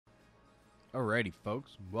Alrighty,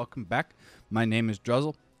 folks, welcome back. My name is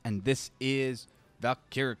Druzzle, and this is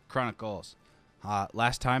Valkyria Chronicles.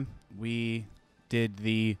 Last time we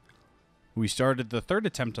started the third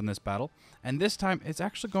attempt on this battle, and this time it's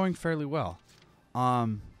actually going fairly well.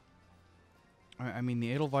 I mean,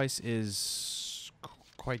 the Edelweiss is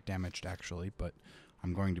quite damaged, actually, but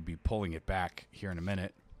I'm going to be pulling it back here in a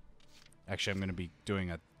minute. Actually, I'm going to be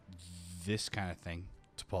doing this kind of thing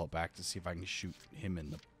to pull it back to see if I can shoot him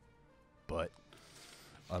in the butt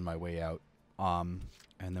on my way out. And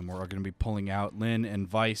then we're going to be pulling out Lynn and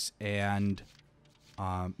Vice and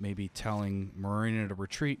maybe telling Marina to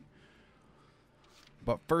retreat.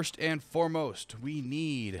 But first and foremost, we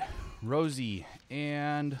need Rosie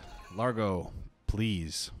and Largo,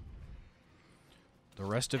 please. The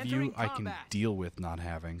rest of you I can deal with not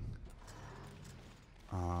having.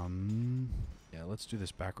 Yeah, let's do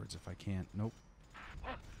this backwards if I can't. Nope.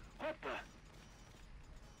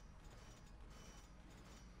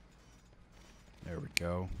 There we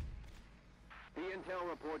go. The intel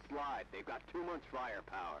reports lied. They've got too much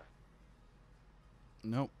firepower.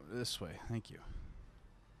 Nope, this way. Thank you.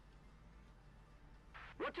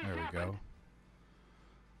 There we go.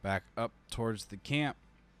 Back up towards the camp.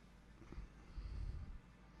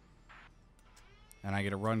 And I get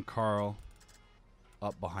to run Carl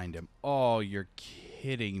up behind him. Oh, you're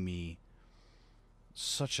kidding me.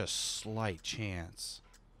 Such a slight chance.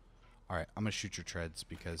 Alright, I'm going to shoot your treads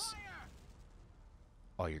because...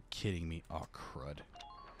 Oh, you're kidding me. Oh, crud.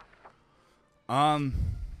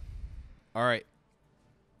 Alright.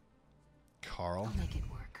 Carl. I'll make it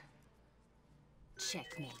work.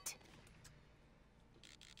 Checkmate.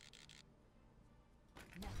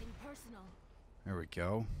 Nothing personal. There we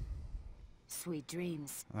go. Sweet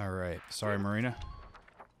dreams. Alright. Sorry, Marina.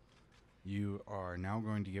 You are now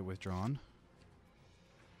going to get withdrawn.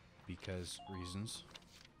 Because reasons.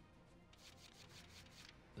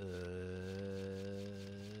 Where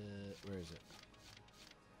is it?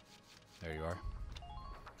 There you are.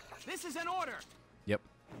 This is an order. Yep.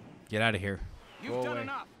 Get out of here. You've done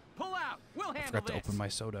enough. Pull out. We'll handle I forgot to this. open my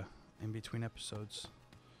soda in between episodes.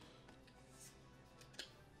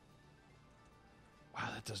 Wow,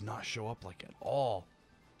 that does not show up like at all.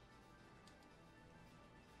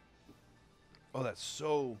 Oh, that's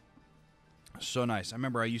so nice. I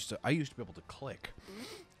remember I used to be able to click,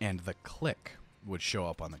 and the click would show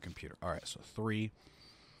up on the computer. All right, so 3.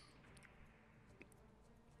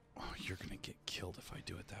 Oh, you're gonna get killed if I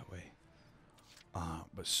do it that way.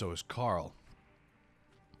 But so is Carl.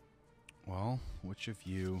 Well, which of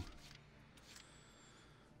you?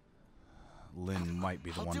 Lynn might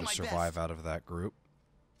be the one to survive out of that group.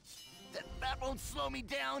 That won't slow me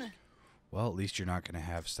down. Well, at least you're not going to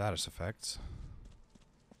have status effects.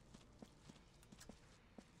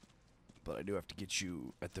 But I do have to get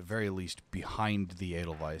you, at the very least, behind the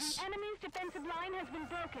Edelweiss. The enemy's defensive line has been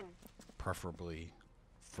broken. Preferably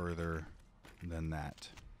further than that.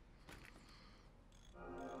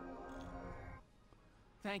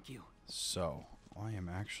 Thank you. So, I am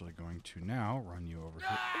actually going to now run you over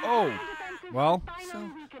here. Oh! Well.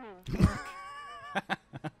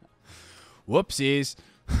 Whoopsies.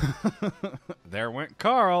 There went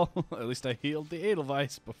Carl. At least I healed the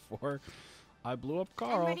Edelweiss before I blew up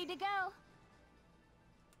Carl. I'm ready to go.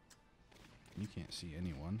 You can't see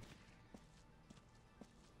anyone.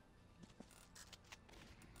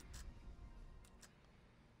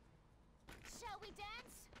 Shall we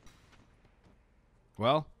dance?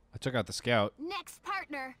 Well, I took out the scout, Next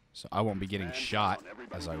partner. so I won't be getting shot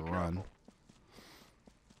as I run.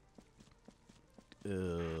 Take a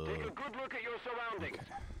good look at your surroundings. Okay.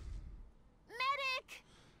 Medic.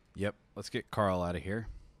 Yep, let's get Carl out of here.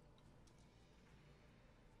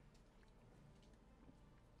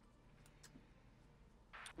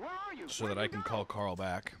 Where are you? So that I can call Carl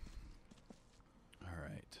back.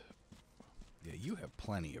 Alright. Yeah, you have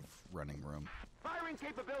plenty of running room. Firing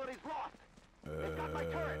capabilities lost. They've got my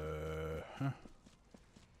turret. Huh?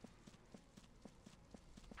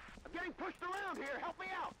 I'm getting pushed around here. Help me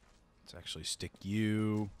out. Let's actually stick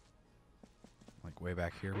you like way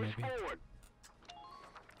back here, Push maybe. forward.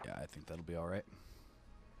 Yeah, I think that'll be alright.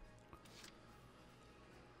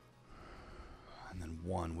 And then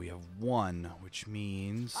 1. We have 1, which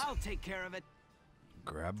means I'll take care of it.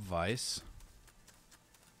 grab Vice.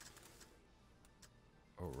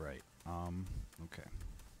 Oh, right. Okay.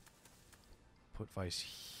 Put Vice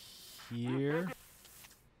here.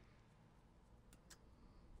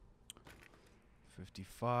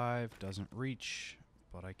 55 doesn't reach,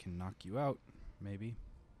 but I can knock you out, maybe.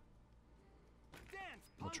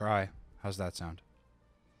 We'll try. How's that sound?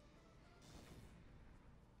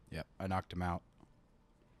 Yep, I knocked him out.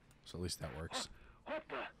 So at least that works. What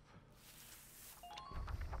the?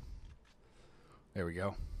 There we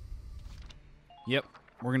go. Yep,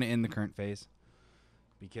 we're going to end the current phase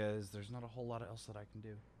because there's not a whole lot else that I can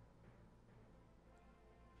do.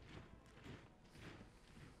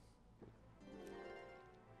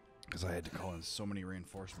 Because I had to call in so many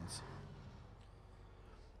reinforcements.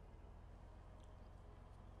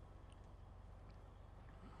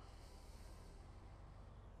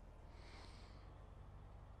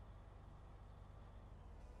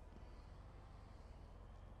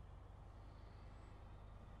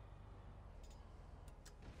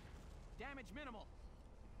 Damage minimal.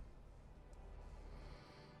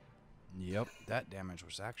 Yep, that damage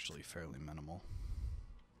was actually fairly minimal.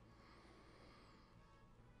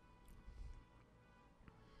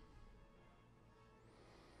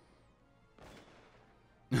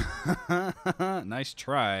 Nice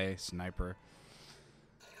try, sniper.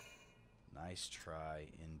 Nice try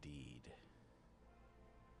indeed.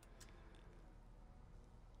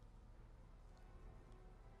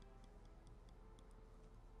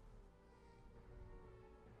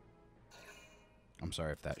 I'm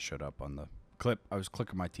sorry if that showed up on the clip. I was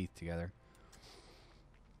clicking my teeth together.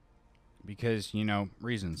 Because, you know,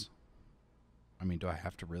 reasons. I mean, do I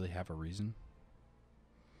have to really have a reason?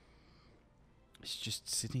 It's just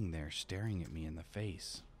sitting there staring at me in the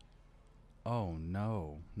face. Oh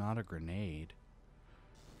no, not a grenade.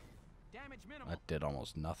 Damage minimal. That did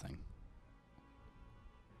almost nothing.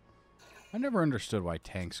 I never understood why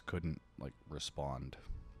tanks couldn't, like, respond.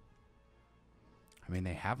 I mean,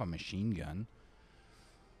 they have a machine gun.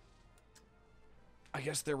 I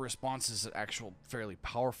guess their response is an actual fairly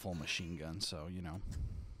powerful machine gun, so, you know.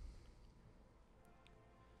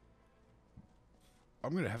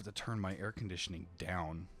 I'm going to have to turn my air conditioning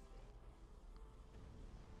down.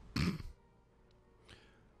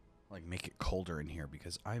 Like, make it colder in here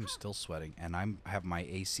because I'm still sweating and I have my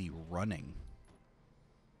AC running.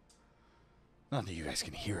 Not that you guys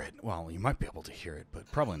can hear it. Well, you might be able to hear it,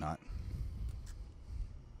 but probably not.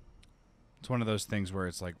 It's one of those things where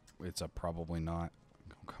it's like, it's a probably not.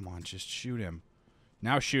 Oh, come on, just shoot him.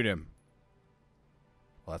 Now shoot him.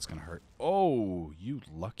 Well, that's going to hurt. Oh, you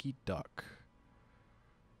lucky duck.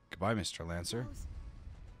 Goodbye, Mr. Lancer.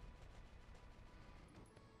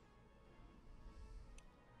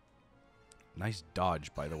 Nice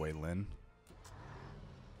dodge, by the way, Lynn.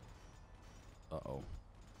 Uh-oh.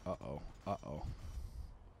 Uh-oh. Uh-oh.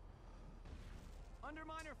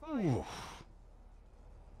 Underminer fire. Ooh.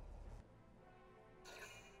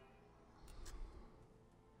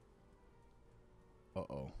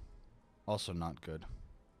 Uh-oh. Also not good.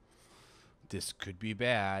 This could be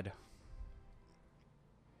bad.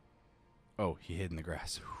 Oh, he hid in the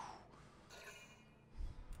grass.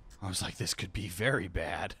 I was like, this could be very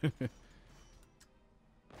bad.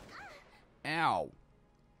 Ow.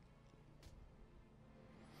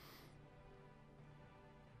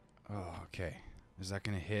 Oh, okay. Is that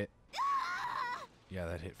going to hit? Yeah,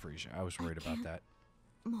 that hit Frisia. I was worried about that.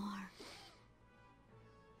 More.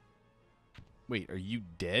 Wait, are you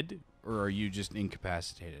dead? Or are you just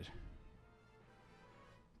incapacitated?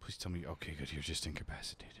 Please tell me. Okay, good. You're just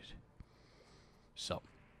incapacitated. So,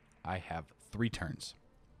 I have 3 turns.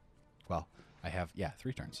 Well, I have,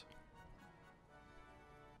 3 turns.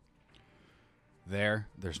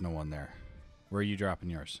 There's no one there. Where are you dropping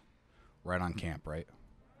yours? Right on camp, right?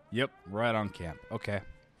 Yep, right on camp. Okay.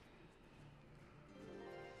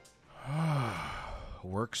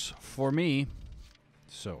 Works for me.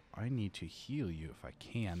 So, I need to heal you if I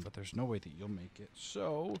can, but there's no way that you'll make it.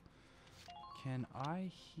 So, can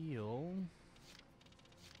I heal?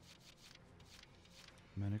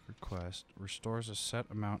 Medic request. Restores a set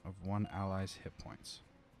amount of one ally's hit points.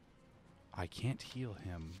 I can't heal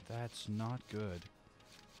him. That's not good.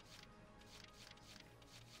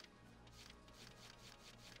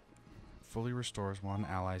 Fully restores one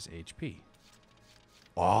ally's HP.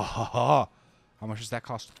 Oh, how much does that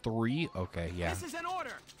cost? 3? Okay, yeah. This is an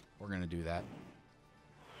order. We're going to do that.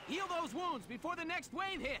 Heal those wounds before the next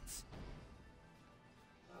wave hits.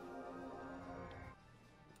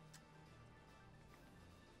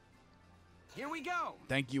 Here we go.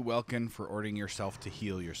 Thank you, Welkin, for ordering yourself to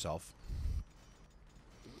heal yourself.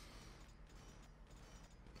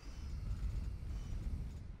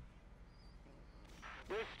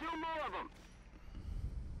 There's still more of them.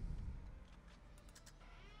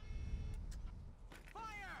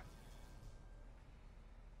 Fire!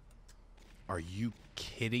 Are you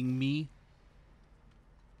kidding me?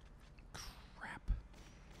 Crap.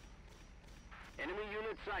 Enemy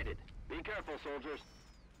unit sighted. Be careful, soldiers.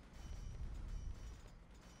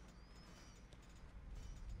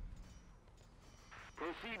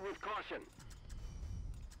 Proceed with caution.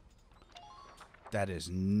 That is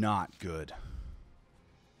not good.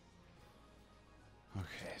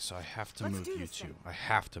 Okay, so I have to Let's move do you this two. then. I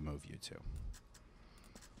have to move you two.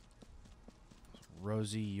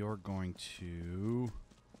 Rosie, you're going to...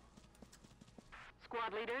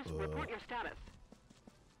 Squad leaders, report your status.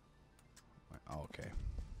 Oh, okay.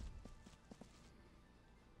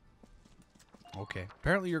 Okay.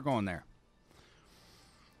 Apparently you're going there.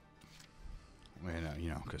 Well, you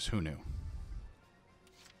know, because who knew?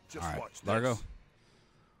 Just All right, watch this. Largo.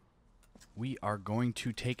 We are going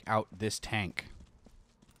to take out this tank.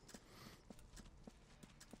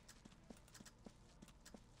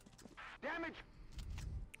 Damage.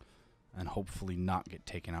 And hopefully not get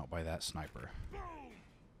taken out by that sniper.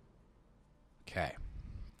 Okay.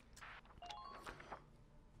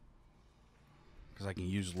 Because I can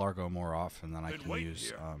use Largo more often than I Been can waiting use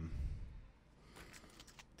here.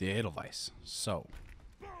 the Edelweiss. So.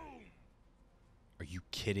 Are you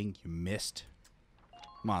kidding? You missed?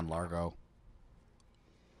 Come on, Largo.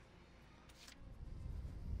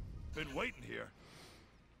 Been waiting here.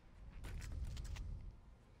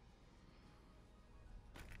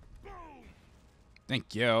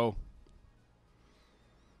 Thank you.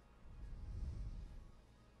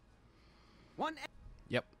 One.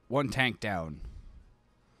 Yep, one tank down.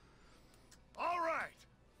 All right.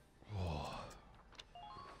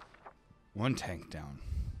 One tank down.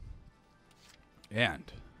 And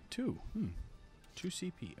two. 2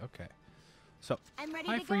 CP. Okay. So, I'm ready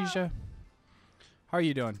hi, to go. Frisia. How are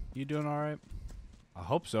you doing? You doing all right? I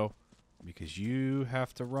hope so, because you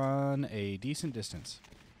have to run a decent distance.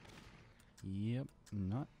 Yep,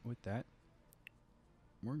 not with that.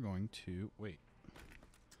 We're going to wait.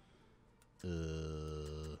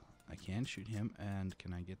 I can shoot him, and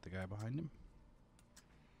can I get the guy behind him?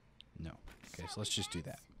 No. Okay, so let's just do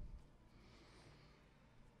that.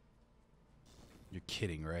 You're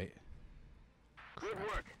kidding, right? Good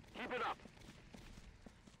work. Keep it up.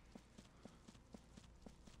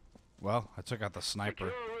 Well, I took out the sniper.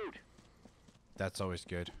 Secure route. That's always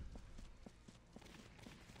good.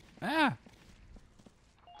 Ah!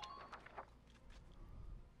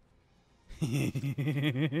 So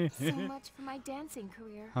much for my dancing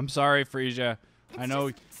career. I'm sorry, Frisia. I It's know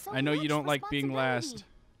just so I know you much don't like being last.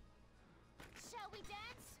 responsibility. Shall we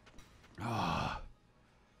dance? Ah.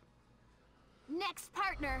 Next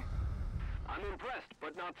partner. I'm impressed,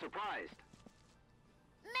 but not surprised.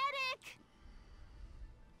 Medic!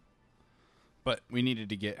 But we needed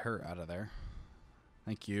to get her out of there.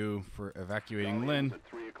 Thank you for evacuating Rally Lynn. is at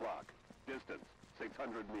 3 o'clock. Distance,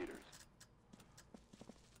 600 meters.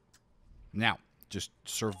 Now, just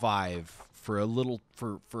survive for a little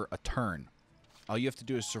for a turn. All you have to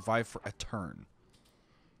do is survive for a turn.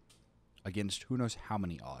 Against who knows how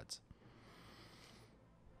many odds.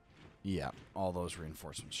 Yeah, all those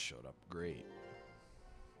reinforcements showed up. Great.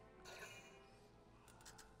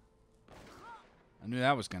 I knew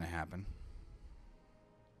that was going to happen.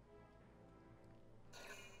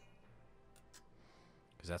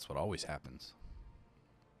 Because that's what always happens.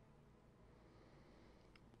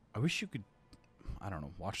 I wish you could, I don't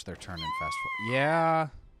know, watch their turn and fast forward. Yeah.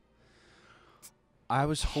 I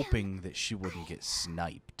was hoping that she wouldn't get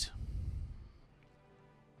sniped.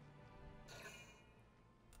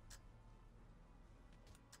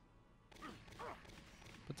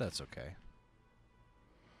 But that's okay.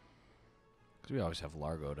 Because we always have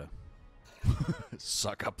Largo to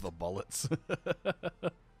suck up the bullets.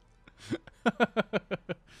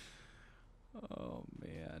 Oh,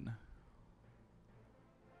 man.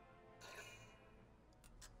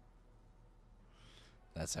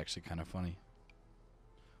 That's actually kind of funny.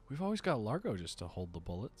 We've always got Largo just to hold the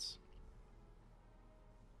bullets.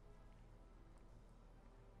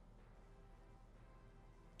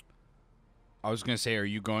 I was going to say, are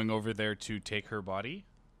you going over there to take her body?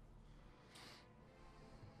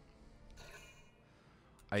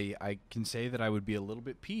 I can say that I would be a little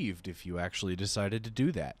bit peeved if you actually decided to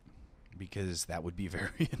do that. Because that would be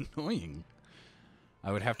very annoying.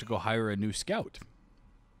 I would have to go hire a new scout.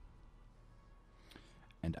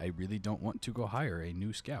 And I really don't want to go hire a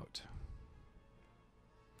new scout.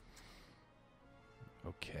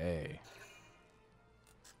 Okay.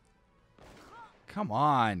 Come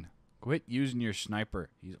on. Quit using your sniper.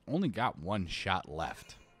 He's only got one shot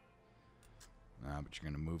left. But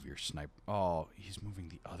you're going to move your sniper. Oh, he's moving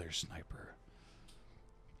the other sniper.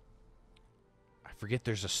 I forget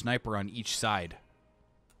there's a sniper on each side.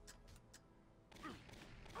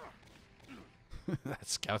 That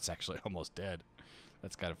scout's actually almost dead.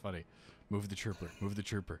 That's kind of funny. Move the trooper. Move the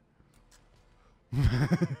trooper.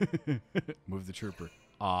 Move the trooper.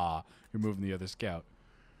 Ah, you're moving the other scout.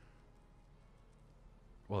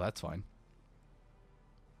 Well, that's fine.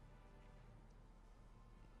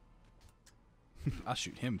 I'll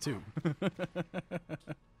shoot him too.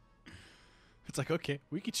 It's like, okay,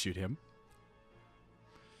 we can shoot him.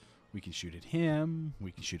 We can shoot at him.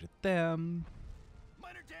 We can shoot at them.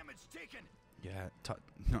 Minor damage taken. Yeah,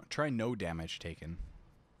 no, try no damage taken.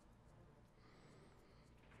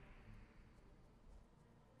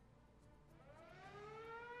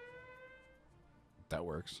 That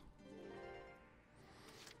works.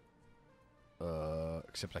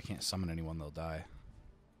 Except I can't summon anyone, they'll die.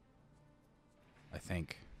 I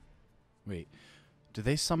think. Wait, do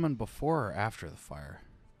they summon before or after the fire?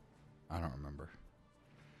 I don't remember.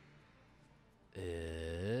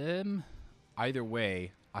 Either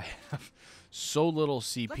way, I have so little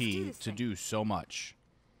CP to do so much.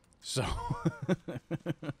 So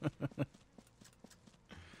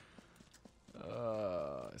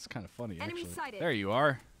it's kind of funny, Enemy actually. sighted. There you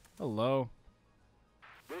are. Hello.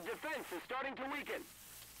 The defense is starting to weaken.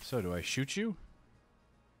 So do I shoot you?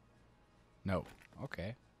 No.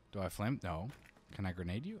 Okay. Do I flame? No. Can I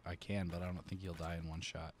grenade you? I can, but I don't think you'll die in one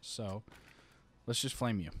shot. So let's just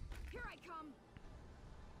flame you. Here I come.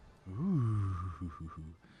 Ooh.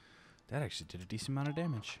 That actually did a decent amount of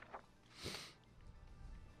damage.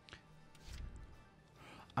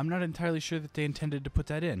 I'm not entirely sure that they intended to put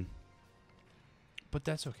that in. But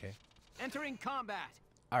that's okay. Entering combat.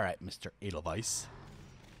 Alright, Mr. Edelweiss.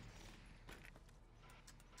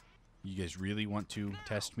 You guys really want to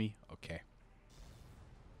test me? Okay.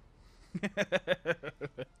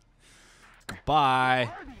 Goodbye.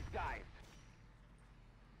 Where are these guys?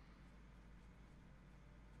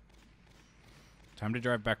 Time to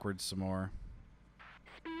drive backwards some more.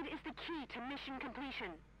 Speed is the key to mission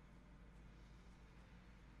completion.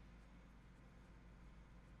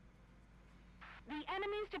 The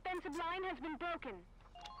enemy's defensive line has been broken.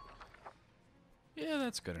 Yeah,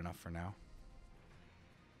 that's good enough for now.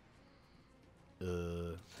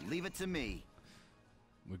 Leave it to me.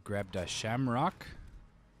 We grabbed a Shamrock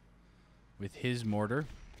with his mortar.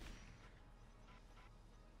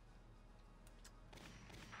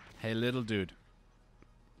 Hey, little dude.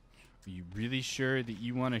 Are you really sure that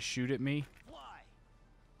you want to shoot at me?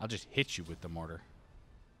 I'll just hit you with the mortar.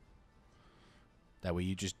 That way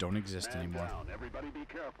you just don't exist Man anymore. down. Everybody be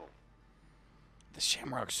careful. The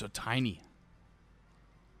Shamrock's so tiny.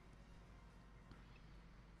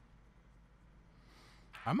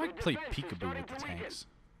 I might play peekaboo with the tanks.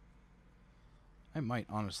 I might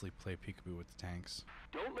honestly play peekaboo with the tanks.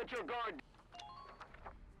 Don't let your guard.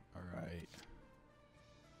 Alright.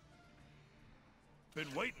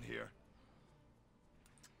 Been waiting here.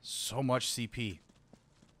 So much CP.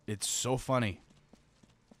 It's so funny.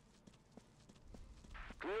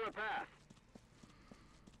 Clear a path.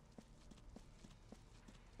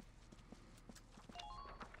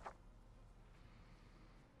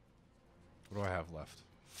 What do I have left?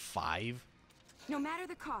 5? No matter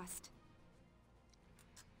the cost.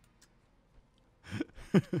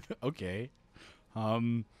 Okay.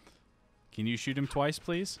 Can you shoot him twice,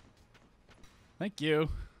 please? Thank you.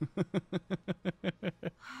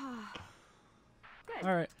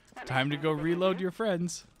 All right. Time to go reload your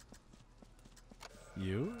friends.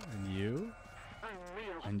 You and you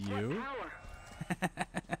and you.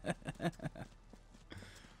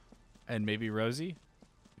 And maybe Rosie,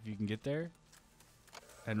 if you can get there.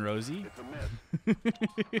 And Rosie. It's a miss.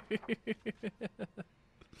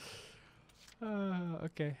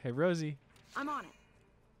 Okay. Hey, Rosie. I'm on it.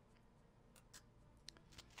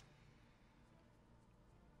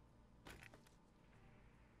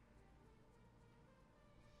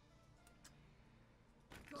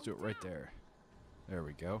 Let's do it right there. There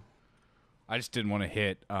we go. I just didn't want to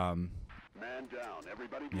hit Man down.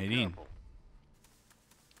 Everybody be Nadine. careful.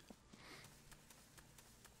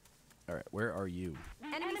 All right, where are you?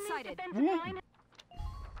 Enemy sighted. Defensive line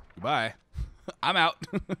Goodbye. I'm out.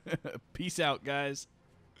 Peace out, guys.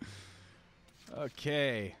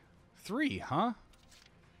 Okay. 3, huh?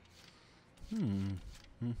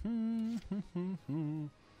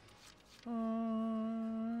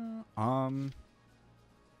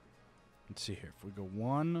 Let's see here. If we go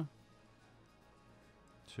 1,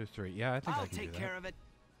 2, 3. Yeah, I think I I'll can do take that. care of it.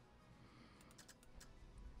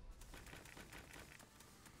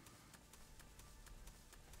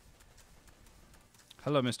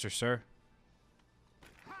 Hello, Mr. Sir.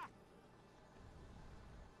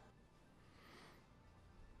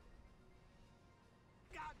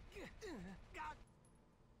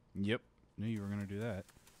 Yep. Knew you were going to do that.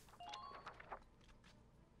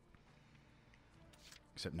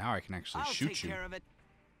 Except now I can actually I'll shoot take you. care of it.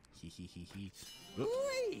 Hee hee hee hee.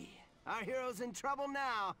 Whee! Our hero's in trouble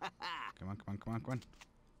now. Come on, come on, come on, come on.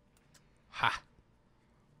 Ha!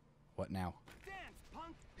 What now? Dance,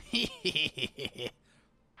 punk!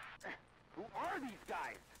 Who are these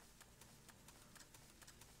guys?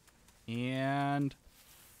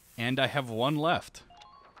 And I have one left.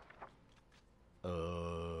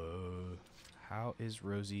 How is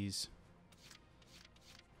Rosie's?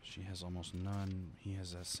 She has almost none. He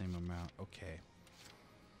has that same amount. Okay.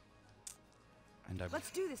 And Let's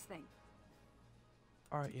do this thing.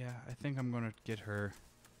 all right, yeah. I think I'm gonna get her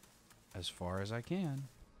as far as I can.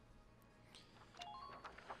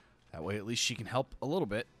 That way, at least she can help a little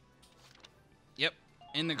bit. Yep,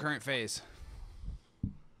 in the current phase.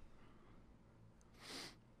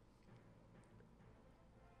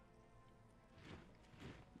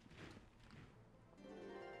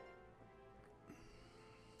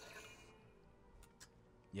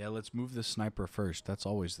 Yeah, let's move the sniper first. That's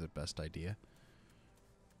always the best idea.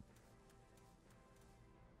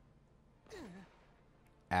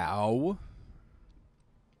 Ow.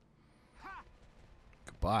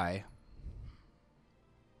 Goodbye.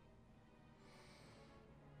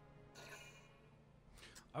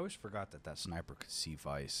 I always forgot that sniper could see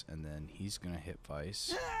Vice, and then he's gonna hit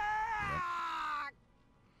Vice. Yep.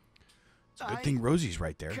 It's a good thing Rosie's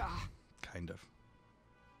right there. Kind of.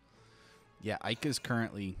 Yeah, Ika's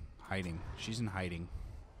currently hiding. She's in hiding.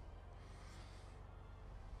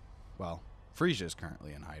 Well, Frisia's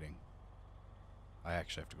currently in hiding. I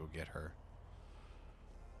actually have to go get her.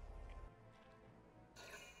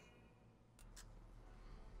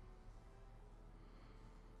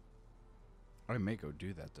 I may go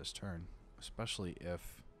do that this turn, especially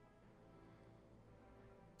if...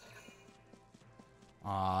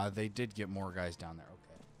 they did get more guys down there.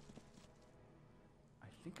 Okay. I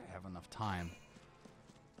think I have enough time,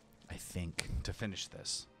 to finish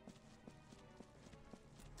this.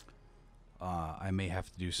 I may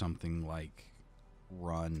have to do something like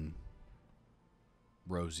run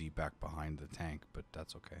Rosie back behind the tank, but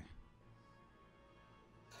that's okay.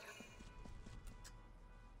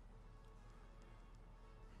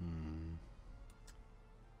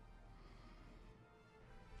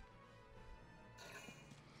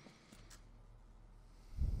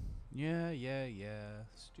 Yeah.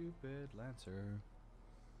 Stupid Lancer.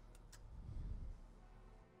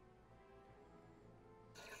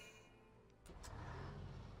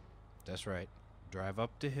 That's right. Drive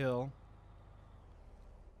up the hill.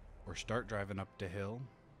 Or start driving up the hill.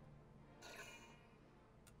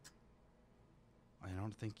 I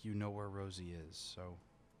don't think you know where Rosie is, so...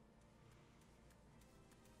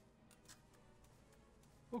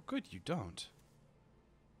 Oh, good, you don't.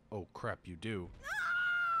 Oh, crap, you do.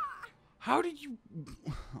 How did you...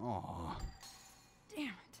 Aw. Damn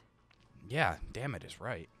it. Yeah, damn it is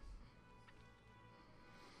right.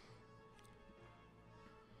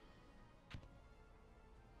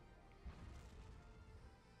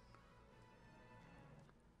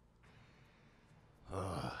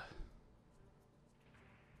 Ugh.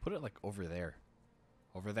 Put it like over there.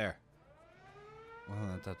 Over there.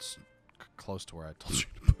 Well, that's close to where I told you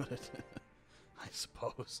to put it. I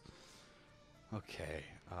suppose. Okay.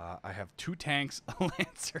 I have 2 tanks, a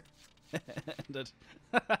Lancer, and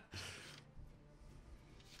a...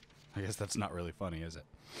 I guess that's not really funny, is it?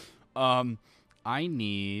 I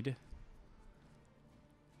need...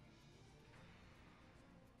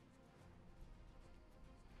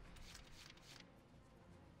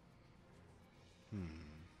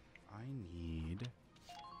 I need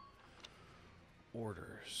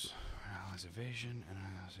orders. Allies evasion and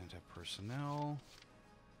allies anti-personnel.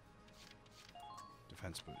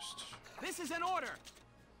 Defense boost. This is an order!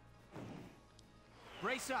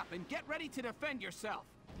 Brace up and get ready to defend yourself.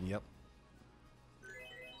 Yep.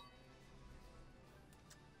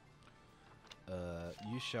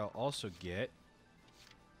 You shall also get...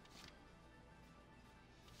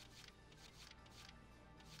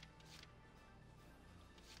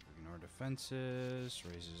 Ignore defenses,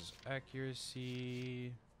 raises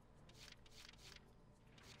accuracy.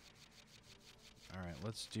 Alright,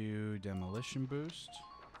 let's do demolition boost.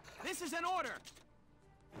 This is an order!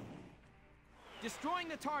 Destroying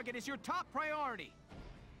the target is your top priority.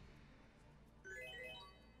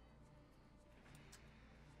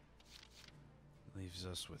 Leaves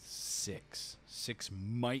us with 6. 6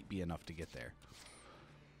 might be enough to get there.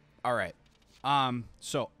 Alright.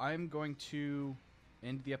 So I'm going to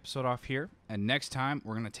end the episode off here. And next time,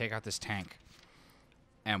 we're going to take out this tank.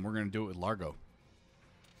 And we're going to do it with Largo.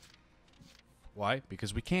 Why?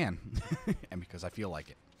 Because we can. And because I feel like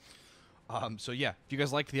it. So yeah, if you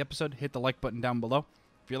guys liked the episode, hit the like button down below.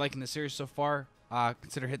 If you're liking the series so far,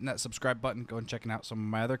 consider hitting that subscribe button. Go and checking out some of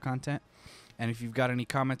my other content. And if you've got any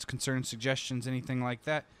comments, concerns, suggestions, anything like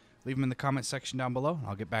that, leave them in the comment section down below, and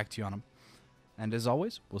I'll get back to you on them. And as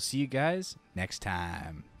always, we'll see you guys next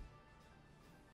time.